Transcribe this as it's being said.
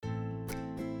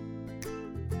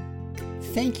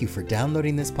Thank you for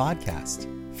downloading this podcast.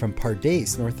 From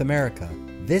Pardes, North America,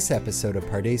 this episode of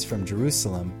Pardes from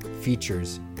Jerusalem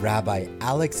features Rabbi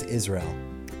Alex Israel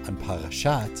on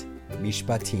Parashat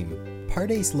Mishpatim.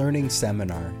 Pardes Learning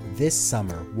Seminar this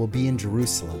summer will be in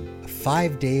Jerusalem, a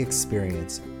 5-day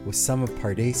experience with some of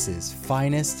Pardes'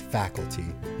 finest faculty.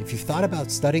 If you've thought about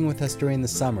studying with us during the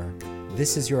summer,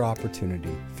 this is your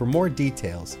opportunity. For more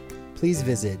details, please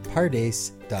visit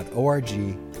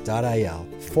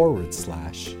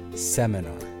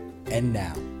pardes.org.il/seminar. And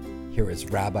now, here is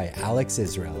Rabbi Alex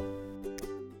Israel.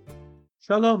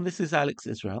 Shalom, this is Alex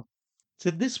Israel.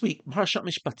 So this week, Parashat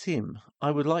Mishpatim,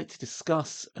 I would like to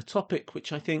discuss a topic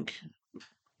which I think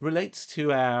relates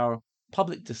to our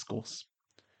public discourse.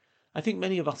 I think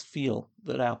many of us feel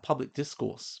that our public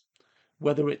discourse,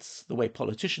 whether it's the way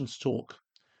politicians talk,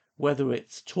 whether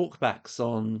it's talkbacks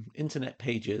on internet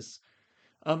pages,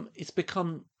 it's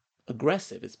become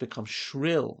aggressive, it's become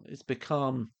shrill, it's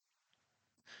become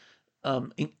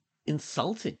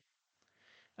insulting.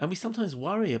 And we sometimes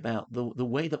worry about the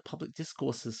way that public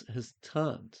discourse has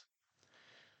turned.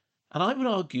 And I would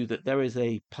argue that there is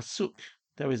a pasuk,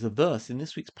 there is a verse in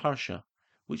this week's parsha,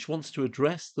 which wants to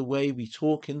address the way we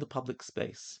talk in the public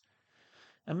space.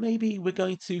 And maybe we're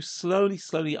going to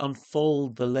slowly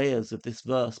unfold the layers of this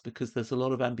verse because there's a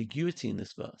lot of ambiguity in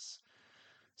this verse.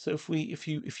 So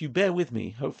if you bear with me,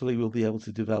 hopefully we'll be able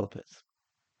to develop it.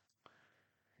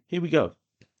 Here we go.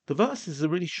 The verse is a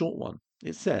really short one.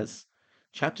 It says,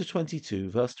 chapter 22,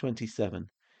 verse 27,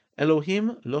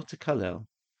 Elohim lo tekalel,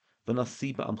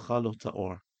 v'nasi ba'amcha lo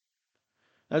ta'or.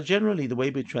 Now generally the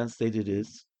way we translate it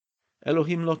is,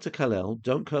 Elohim lo tekalel,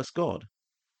 don't curse God,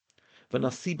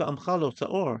 v'nasi ba'amcha lo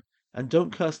ta'or, and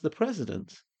don't curse the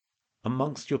president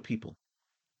amongst your people.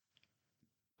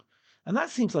 And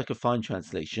that seems like a fine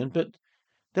translation, but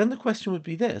then the question would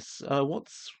be this,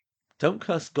 don't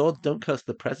curse God, don't curse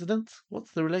the president? What's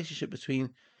the relationship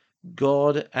between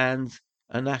God and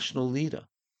a national leader?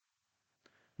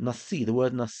 Nasi, the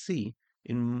word Nasi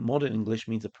in modern English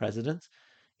means a president.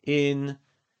 In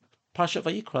Parashat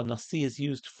Vayikra, Nasi is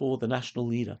used for the national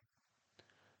leader,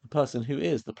 the person who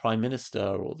is the prime minister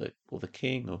or the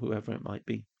king or whoever it might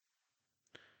be.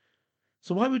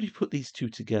 So why would you put these two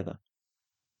together?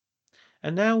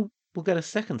 And now we'll get a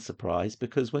second surprise,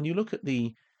 because when you look at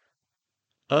the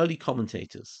early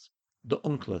commentators, the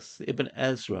Onkelos, the Ibn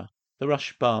Ezra, the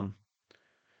Rashbam,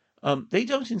 they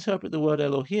don't interpret the word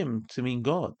Elohim to mean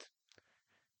God.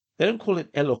 They don't call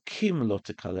it Elokim lo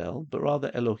tekalel, but rather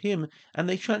Elohim, and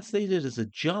they translate it as a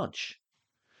judge.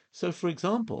 So, for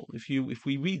example, if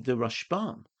we read the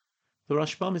Rashbam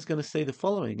is going to say the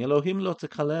following: Elohim lo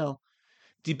tekalel,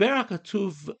 diber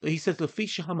hakatuv. He says, Lefi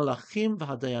shehamalachim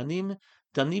v'hadayanim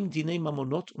danim dinei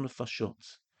mamonot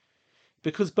unefashot,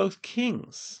 because both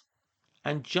kings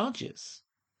and judges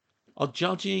are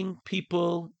judging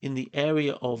people in the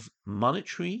area of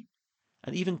monetary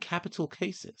and even capital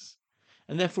cases.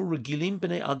 And therefore, regilim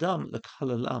b'nei adam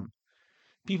lekalalam.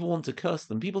 People want to curse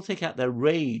them. People take out their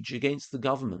rage against the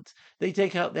government. They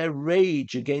take out their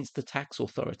rage against the tax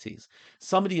authorities.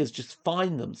 Somebody has just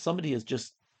fined them. Somebody has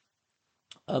just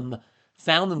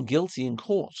found them guilty in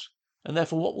court. And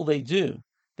therefore, what will they do?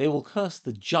 They will curse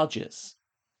the judges.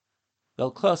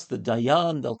 They'll curse the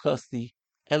Dayan. They'll curse the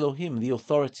Elohim, the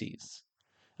authorities.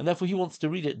 And therefore, he wants to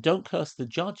read it. Don't curse the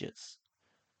judges.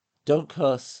 Don't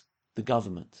curse the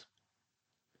government.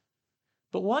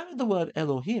 But why would the word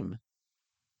Elohim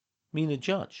mean a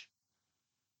judge?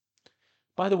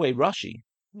 By the way, Rashi,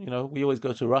 we always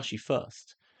go to Rashi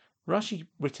first. Rashi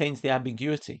retains the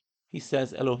ambiguity. He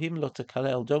says, Elohim lo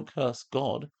tekalel, don't curse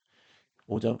God,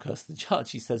 or don't curse the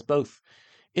judge. He says both.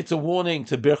 It's a warning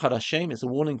to Birchat Hashem, it's a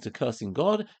warning to cursing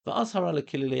God,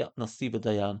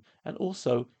 and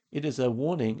also it is a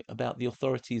warning about the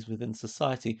authorities within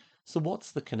society. So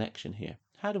what's the connection here?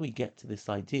 How do we get to this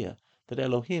idea that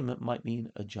Elohim might mean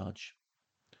a judge?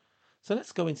 So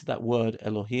let's go into that word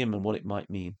Elohim and what it might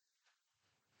mean.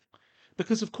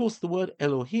 Because, of course, the word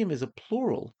Elohim is a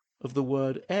plural of the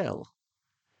word El.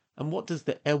 And what does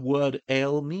the word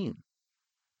El mean?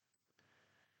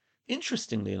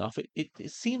 Interestingly enough,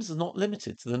 it seems not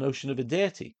limited to the notion of a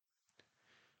deity.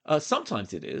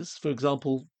 Sometimes it is. For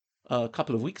example, a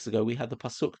couple of weeks ago, we had the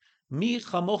pasuk, Mi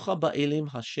chamocha ba'elim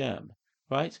Hashem,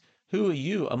 right? Who are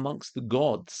you amongst the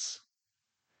gods?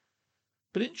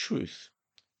 But in truth,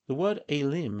 the word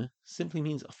Elim simply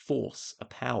means a force, a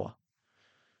power.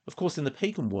 Of course, in the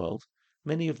pagan world,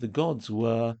 many of the gods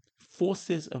were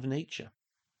forces of nature.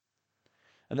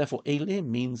 And therefore,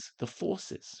 Elim means the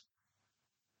forces.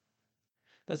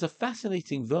 There's a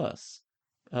fascinating verse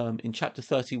in chapter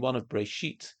 31 of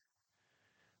Breshit,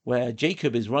 where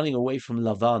Jacob is running away from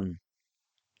Lavan.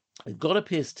 And God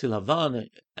appears to Lavan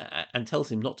and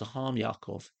tells him not to harm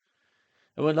Yaakov.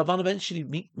 And when Lavan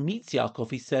eventually meets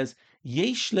Yaakov, he says,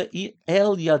 Yesh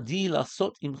el yadi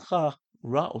lasot imcha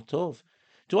ra otov.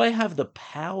 Do I have the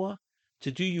power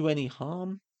to do you any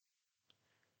harm?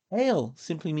 El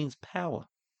simply means power.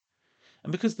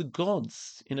 And because the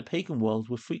gods in a pagan world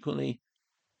were frequently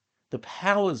the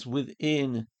powers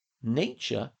within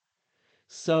nature,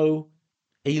 so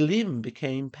Elim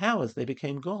became powers, they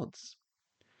became gods.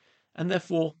 And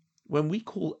therefore, when we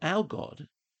call our God,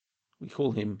 we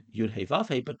call him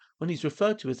Yud-Heh-Vav-Heh, but when he's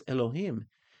referred to as Elohim,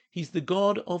 he's the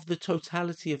God of the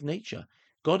totality of nature.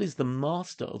 God is the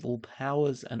master of all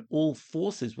powers and all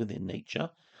forces within nature,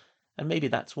 and maybe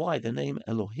that's why the name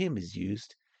Elohim is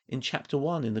used in chapter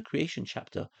 1, in the creation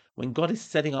chapter. When God is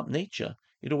setting up nature,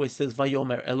 it always says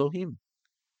Vayomer Elohim,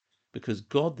 because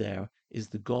God there is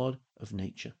the God of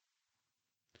nature.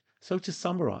 So to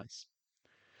summarize,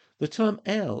 the term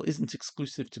El isn't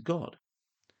exclusive to God.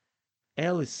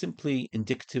 El is simply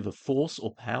indicative of force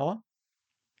or power,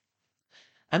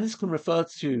 and this can refer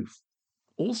to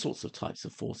all sorts of types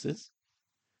of forces.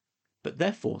 But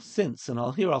therefore, since, and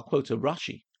I'll quote a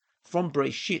Rashi from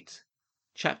Breshit,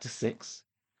 chapter 6,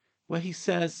 where he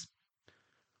says,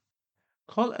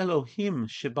 Kol Elohim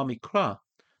shebamikra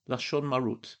lashon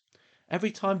marut.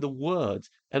 Every time the word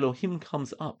Elohim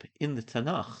comes up in the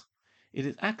Tanakh, it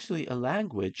is actually a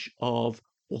language of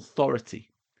authority.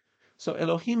 So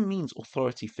Elohim means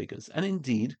authority figures, and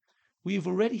indeed, we've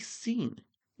already seen,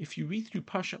 if you read through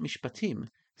Parshat Mishpatim,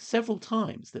 several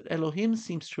times that Elohim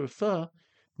seems to refer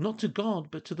not to God,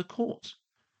 but to the court.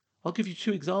 I'll give you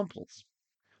two examples.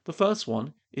 The first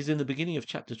one is in the beginning of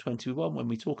chapter 21, when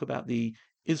we talk about the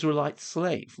Israelite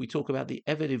slave. We talk about the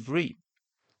Eved Ivri.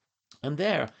 And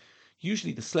there,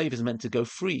 usually the slave is meant to go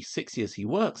free. 6 years he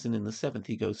works, and in the 7th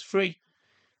he goes free.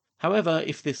 However,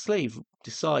 if the slave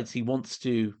decides he wants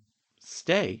to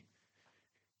stay,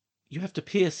 you have to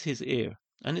pierce his ear.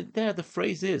 And there the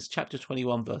phrase is, chapter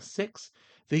 21, verse 6,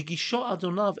 V'higisho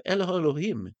Adonav el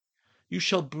Elohim. You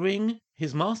shall bring,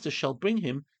 his master shall bring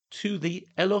him to the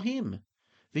Elohim.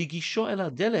 V'higisho el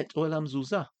adelet o el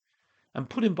hamzuzah. And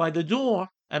put him by the door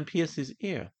and pierce his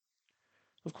ear.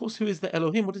 Of course, who is the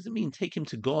Elohim? What does it mean? Take him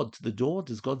to God, to the door?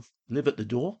 Does God live at the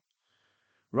door?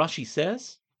 Rashi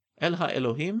says, El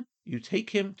ha-Elohim, you take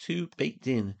him to Beit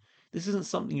Din. This isn't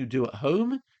something you do at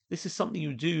home. This is something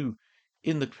you do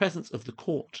in the presence of the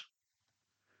court.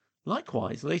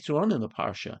 Likewise, later on in the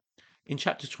parsha, in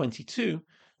chapter 22,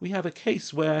 we have a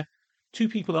case where two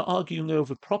people are arguing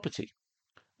over property.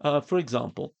 For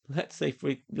example, let's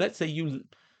say you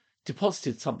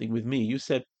deposited something with me. You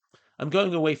said, I'm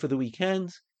going away for the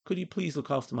weekend. Could you please look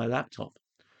after my laptop?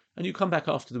 And you come back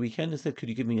after the weekend and said, could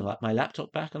you give me my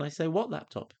laptop back? And I say, what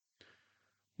laptop?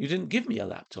 You didn't give me a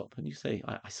laptop. And you say,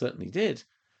 I certainly did.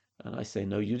 And I say,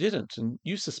 no, you didn't. And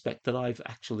you suspect that I've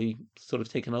actually sort of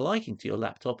taken a liking to your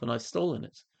laptop and I've stolen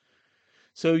it.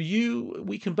 So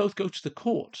we can both go to the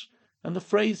court. And the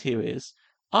phrase here is,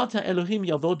 Ata Elohim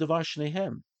yavod devar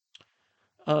shnehem.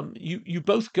 You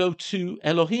both go to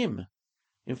Elohim.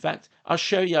 In fact,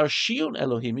 Asher yarshion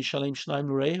Elohim yishalem shnayim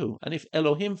rehu. And if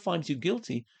Elohim finds you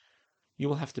guilty, you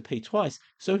will have to pay twice.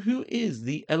 So who is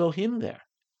the Elohim there?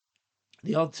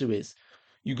 The answer is,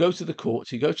 you go to the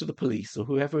court, you go to the police, or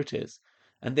whoever it is,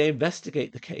 and they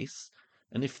investigate the case,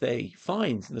 and if they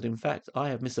find that, in fact, I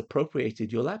have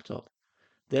misappropriated your laptop,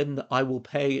 then I will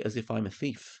pay as if I'm a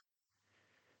thief.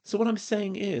 So what I'm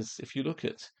saying is, if you look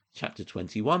at chapter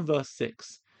 21, verse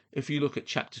 6, if you look at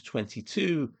chapter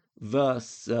 22,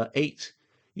 verse 8,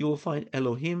 you will find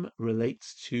Elohim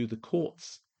relates to the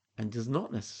courts and does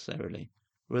not necessarily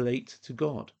relate to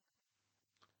God.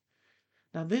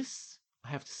 Now this, I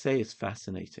have to say, is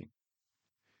fascinating.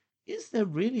 Is there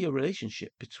really a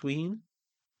relationship between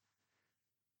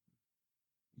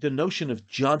the notion of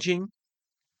judging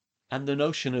and the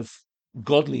notion of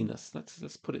godliness?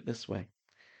 Let's put it this way.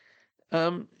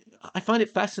 I find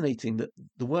it fascinating that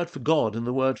the word for God and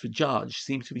the word for judge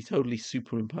seem to be totally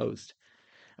superimposed.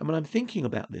 And when I'm thinking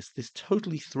about this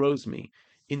totally throws me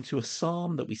into a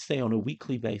psalm that we say on a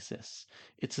weekly basis.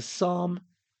 It's a psalm,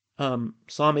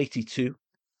 Psalm 82,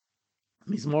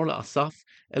 Mizmor LaAsaf,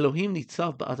 Elohim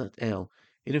Nitzav Ba'adat El.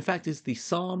 It in fact is the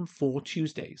psalm for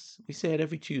Tuesdays. We say it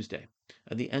every Tuesday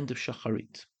at the end of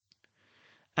Shacharit.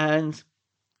 And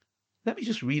let me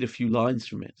just read a few lines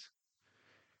from it.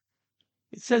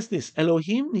 It says this,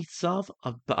 Elohim Nitzav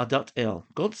Ba'adat El.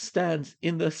 God stands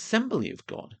in the assembly of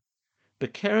God.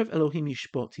 Bekerev Elohim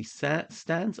Yishpot. He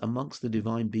stands amongst the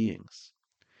divine beings.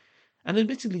 And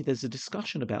admittedly, there's a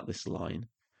discussion about this line,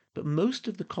 but most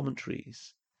of the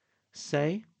commentaries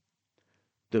say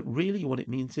that really what it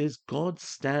means is God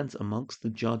stands amongst the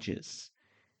judges.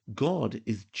 God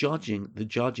is judging the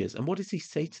judges. And what does he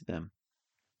say to them?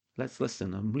 Let's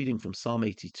listen. I'm reading from Psalm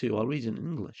 82. I'll read it in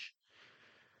English.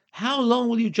 How long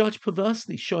will you judge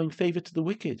perversely, showing favor to the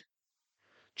wicked?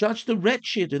 Judge the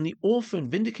wretched and the orphan,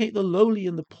 vindicate the lowly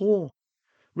and the poor.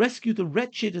 Rescue the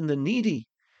wretched and the needy,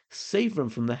 save them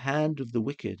from the hand of the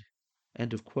wicked.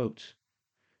 End of quote.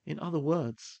 In other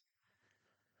words,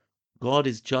 God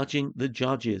is judging the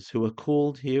judges who are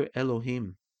called here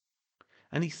Elohim.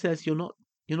 And he says you're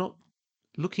not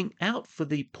looking out for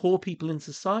the poor people in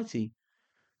society.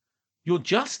 Your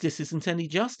justice isn't any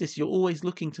justice. You're always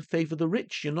looking to favor the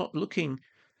rich. You're not looking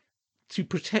to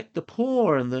protect the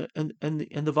poor and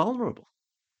the vulnerable.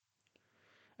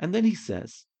 And then he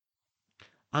says,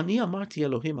 Ani amarti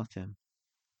Elohim atem.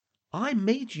 I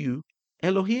made you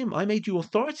Elohim. I made you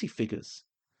authority figures.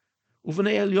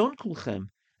 Uvnei elyon kulchem.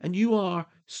 And you are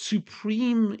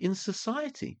supreme in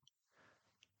society.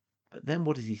 But then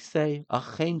what does he say?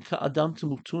 Achen ka'adam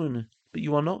temutun. But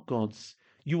you are not gods.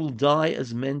 You will die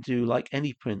as men do, like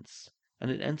any prince. And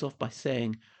it ends off by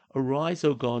saying, Arise,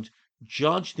 O God,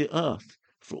 judge the earth,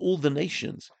 for all the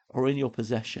nations are in your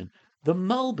possession. The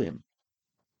Malbim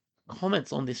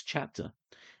comments on this chapter,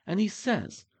 and he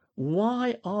says,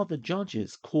 why are the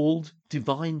judges called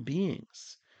divine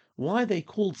beings? Why are they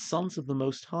called sons of the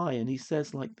Most High? And he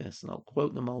says like this, and I'll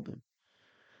quote the Malbim.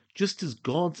 Just as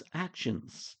God's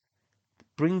actions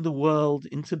bring the world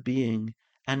into being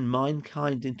and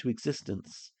mankind into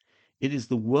existence, it is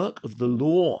the work of the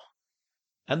law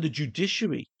and the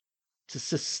judiciary to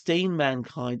sustain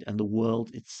mankind and the world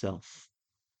itself.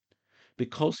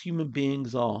 Because human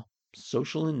beings are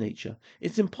social in nature,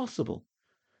 it's impossible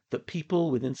that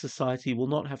people within society will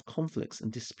not have conflicts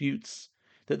and disputes,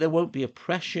 that there won't be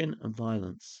oppression and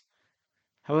violence.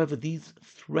 However, these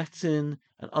threaten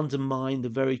and undermine the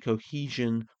very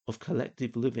cohesion of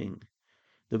collective living,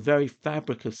 the very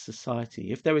fabric of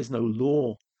society. If there is no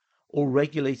law or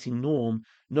regulating norm,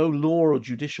 no law or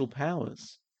judicial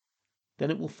powers, then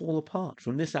it will fall apart.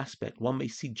 From this aspect, one may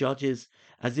see judges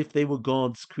as if they were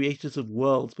gods, creators of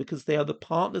worlds, because they are the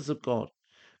partners of God.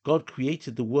 God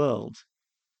created the world,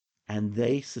 and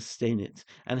they sustain it.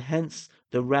 And hence,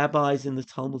 the rabbis in the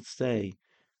Talmud say,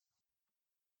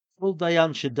 Kol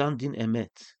dayan shedan din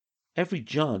emet, every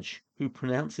judge who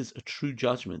pronounces a true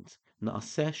judgment,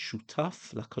 na'aseh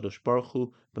shutaf lakadosh baruch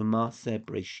hu b'maaseh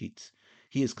breshit.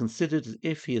 He is considered as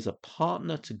if he is a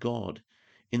partner to God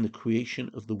in the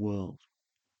creation of the world.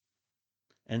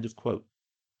 End of quote.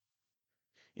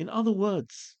 In other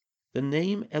words, the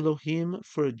name Elohim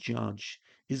for a judge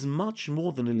is much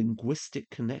more than a linguistic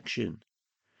connection.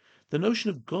 The notion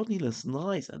of godliness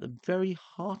lies at the very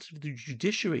heart of the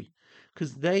judiciary,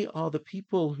 because they are the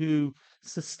people who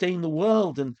sustain the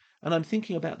world. And I'm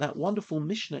thinking about that wonderful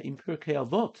Mishnah in Pirkei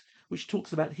Avot, which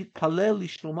talks about Hitpalel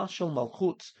lishloma shel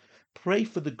malchut, pray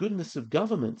for the goodness of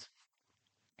government.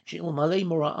 She'ilmalei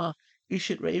mora'ah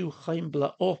ishet re'eu chaim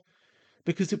bla'oh.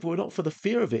 Because if it were not for the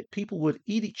fear of it, people would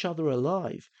eat each other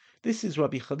alive. This is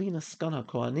Rabbi Chalina Skan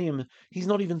HaKohanim. He's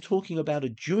not even talking about a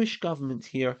Jewish government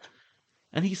here.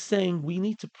 And he's saying we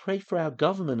need to pray for our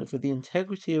government and for the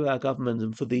integrity of our government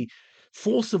and for the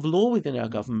force of law within our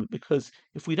government, because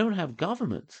if we don't have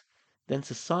government, then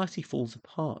society falls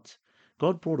apart.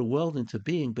 God brought a world into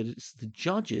being, but it's the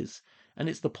judges and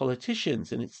it's the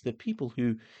politicians and it's the people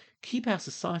who keep our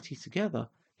society together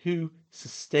who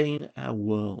sustain our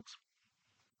world.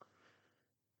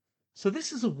 So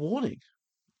this is a warning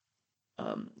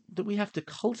that we have to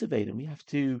cultivate and we have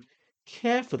to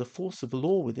care for the force of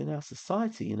law within our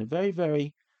society in a very,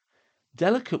 very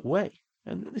delicate way.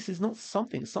 And this is not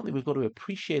something, it's something we've got to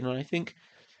appreciate. And I think,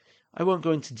 I won't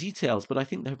go into details, but I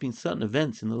think there have been certain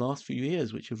events in the last few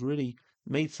years which have really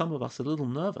made some of us a little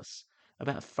nervous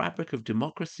about fabric of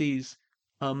democracies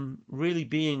really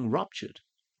being ruptured.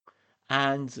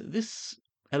 And this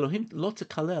Elohim Lo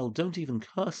Tekalel, don't even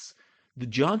curse the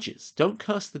judges, don't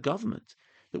curse the government,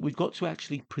 that we've got to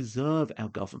actually preserve our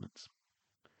government.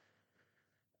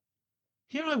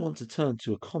 Here I want to turn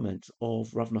to a comment of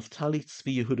Rav Naftali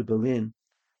Tzvi Yehuda Berlin,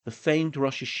 the famed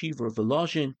Rosh Yeshiva of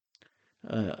Volozhin,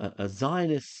 a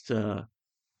Zionist,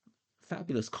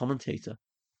 fabulous commentator.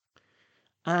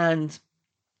 And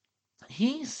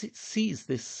he sees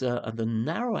this, the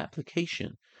narrow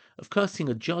application of cursing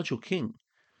a judge or king.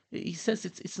 He says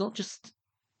it's not just,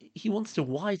 he wants to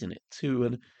widen it to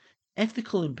an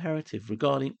ethical imperative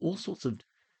regarding all sorts of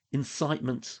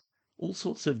incitement, all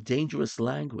sorts of dangerous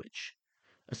language,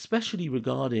 especially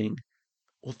regarding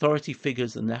authority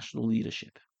figures and national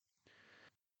leadership.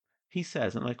 He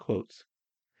says, and I quote,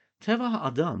 Teva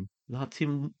ha'adam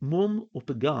להטימום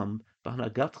ופגם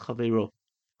בהנהגת חברו,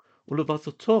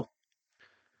 ולבזותו.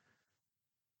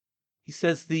 He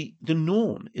says the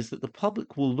norm is that the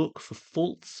public will look for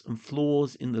faults and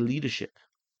flaws in the leadership,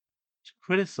 to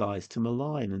criticize, to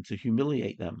malign, and to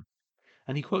humiliate them.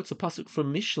 And he quotes a pasuk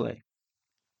from Mishlei,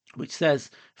 which says,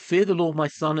 "Fear the Lord, my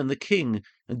son, and the king,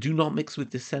 and do not mix with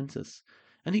dissenters."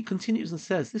 And he continues and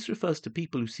says, this refers to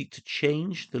people who seek to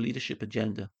change the leadership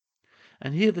agenda.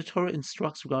 And here the Torah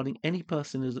instructs regarding any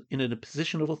person in a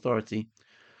position of authority,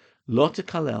 lo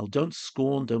tekalel, don't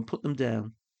scorn, don't put them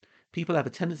down. People have a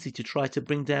tendency to try to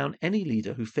bring down any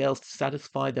leader who fails to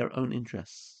satisfy their own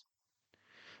interests.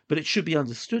 But it should be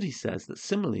understood, he says, that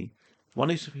similarly, one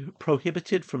is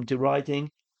prohibited from deriding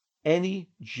any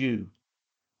Jew.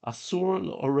 Asur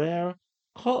l'orer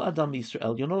kol adam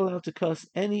Yisrael. You're not allowed to curse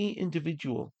any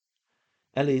individual.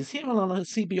 Eliezer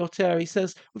al-Nasi Bioter, he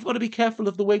says, we've got to be careful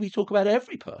of the way we talk about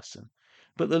every person.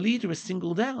 But the leader is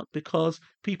singled out because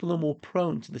people are more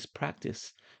prone to this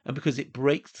practice and because it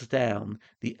breaks down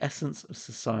the essence of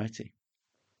society.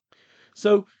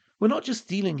 So we're not just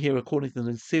dealing here, according to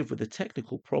the Nesiv, with the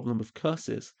technical problem of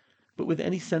curses, but with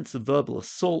any sense of verbal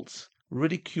assault,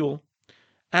 ridicule,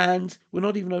 and we're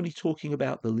not even only talking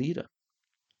about the leader.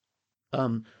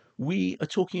 We are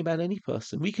talking about any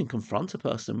person. We can confront a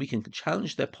person, we can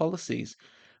challenge their policies,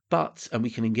 and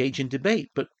we can engage in debate,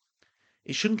 but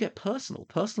it shouldn't get personal.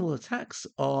 Personal attacks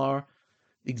are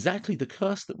exactly the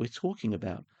curse that we're talking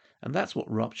about, and that's what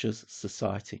ruptures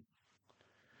society.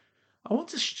 I want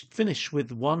to finish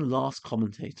with one last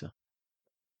commentator.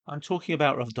 I'm talking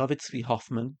about Rav David Tzvi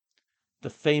Hoffman, the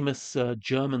famous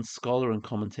German scholar and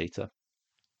commentator.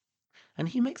 And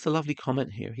he makes a lovely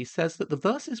comment here. He says that the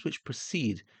verses which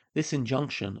precede this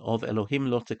injunction of Elohim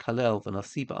lo tekalel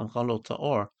v'nasi b'amcha lo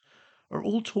ta'or are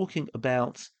all talking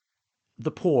about the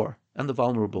poor and the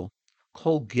vulnerable.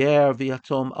 Kol ger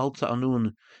v'yatom al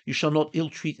ta'anun. You shall not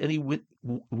ill-treat any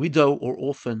widow or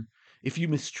orphan. If you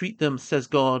mistreat them, says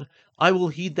God, I will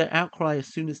heed their outcry as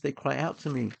soon as they cry out to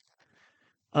me.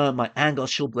 My anger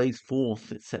shall blaze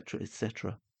forth, etc.,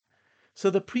 etc. So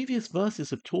the previous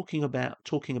verses of talking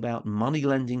about money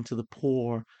lending to the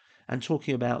poor and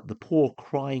talking about the poor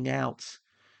crying out,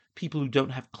 people who don't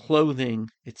have clothing,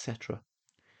 etc.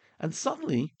 And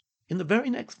suddenly, in the very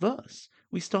next verse,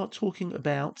 we start talking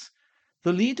about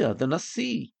the leader, the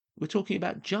Nasi. We're talking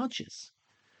about judges.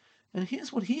 And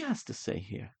here's what he has to say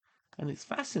here. And it's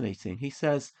fascinating. He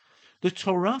says, the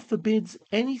Torah forbids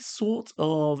any sort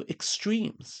of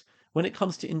extremes when it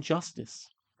comes to injustice.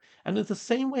 And in the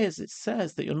same way as it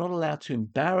says that you're not allowed to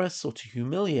embarrass or to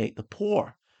humiliate the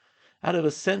poor out of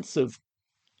a sense of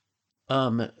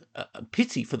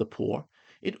pity for the poor,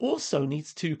 it also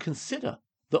needs to consider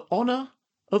the honor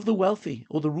of the wealthy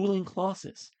or the ruling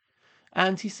classes.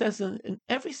 And he says in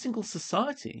every single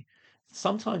society,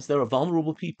 sometimes there are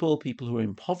vulnerable people who are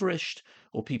impoverished,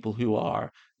 or people who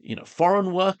are,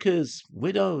 foreign workers,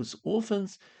 widows,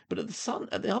 orphans. But at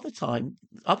the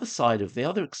other side of the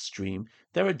other extreme,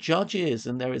 there are judges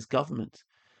and there is government.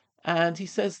 And he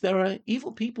says there are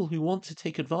evil people who want to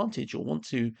take advantage or want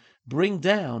to bring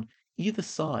down either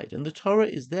side. And the Torah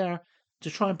is there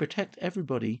to try and protect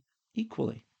everybody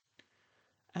equally.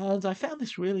 And I found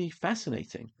this really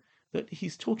fascinating, that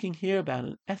he's talking here about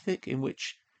an ethic in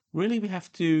which really we have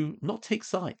to not take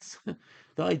sides.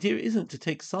 The idea isn't to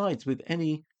take sides with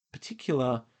any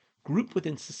particular group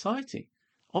within society.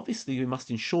 Obviously, we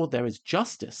must ensure there is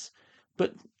justice,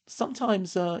 but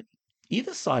sometimes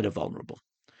either side are vulnerable.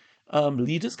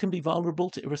 Leaders can be vulnerable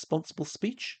to irresponsible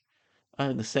speech.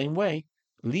 In the same way,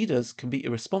 leaders can be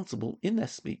irresponsible in their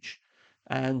speech,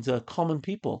 and common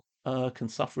people can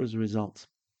suffer as a result.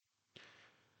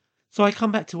 So I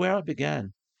come back to where I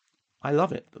began. I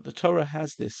love it that the Torah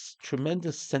has this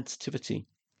tremendous sensitivity.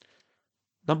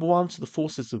 Number one, to the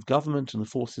forces of government and the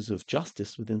forces of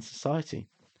justice within society,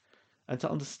 and to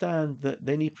understand that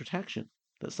they need protection,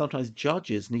 that sometimes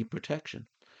judges need protection,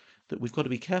 that we've got to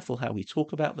be careful how we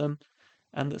talk about them,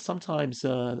 and that sometimes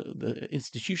the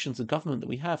institutions of government that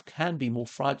we have can be more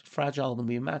fragile than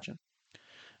we imagine.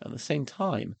 At the same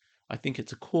time, I think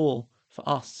it's a call for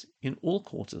us in all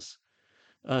quarters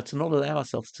to not allow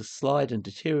ourselves to slide and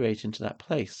deteriorate into that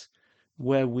place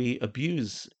where we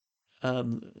abuse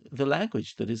the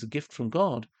language that is a gift from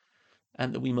God,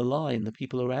 and that we malign the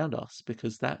people around us,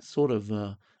 because that sort of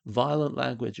violent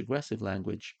language, aggressive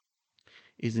language,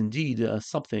 is indeed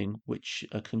something which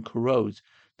can corrode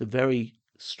the very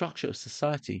structure of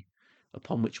society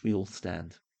upon which we all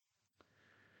stand.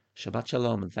 Shabbat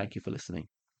Shalom, and thank you for listening.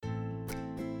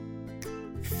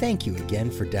 Thank you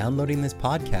again for downloading this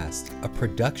podcast, a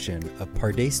production of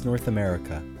Pardes North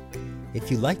America. If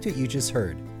you liked what you just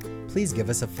heard, please give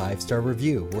us a 5-star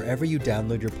review wherever you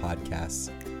download your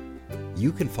podcasts.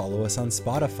 You can follow us on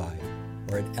Spotify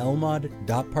or at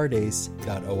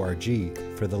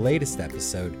elmad.pardes.org for the latest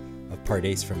episode of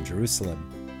Pardes from Jerusalem.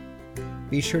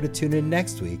 Be sure to tune in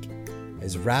next week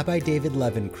as Rabbi David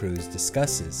Levincruz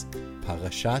discusses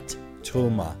Parashat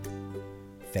Truma.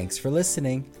 Thanks for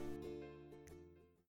listening.